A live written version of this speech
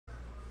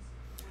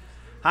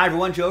Hi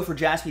everyone, Joe for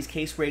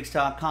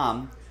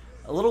JaspysCaseBreaks.com.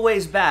 A little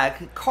ways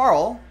back,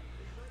 Carl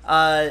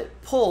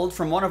pulled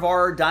from one of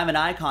our Diamond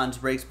Icons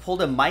breaks,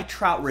 pulled a Mike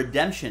Trout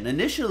redemption.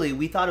 Initially,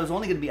 we thought it was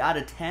only going to be out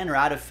of 10 or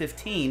out of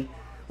 15.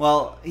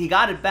 Well, he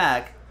got it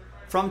back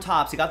from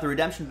Topps. He got the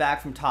redemption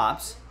back from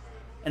Topps,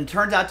 and it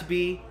turns out to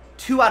be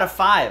 2 out of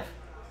 5.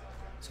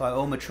 So I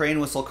owe him a train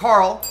whistle.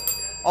 Carl,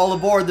 all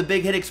aboard the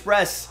Big Hit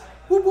Express.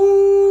 Whoop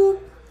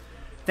whoop.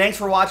 Thanks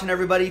for watching,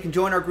 everybody. You can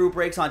join our group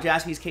breaks on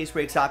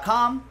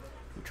JaspysCaseBreaks.com.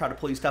 We try to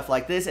pull you stuff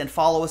like this, and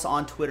follow us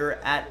on Twitter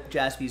at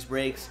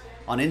JaspysBreaks,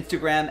 on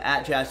Instagram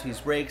at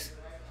JaspysBreaks,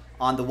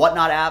 on the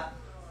Whatnot app,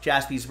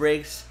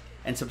 JaspysBreaks,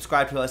 and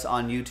subscribe to us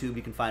on YouTube.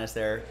 You can find us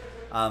there.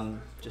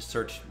 Just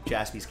search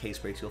Jaspys Case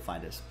Breaks. You'll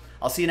find us.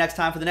 I'll see you next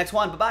time for the next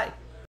one. Bye-bye.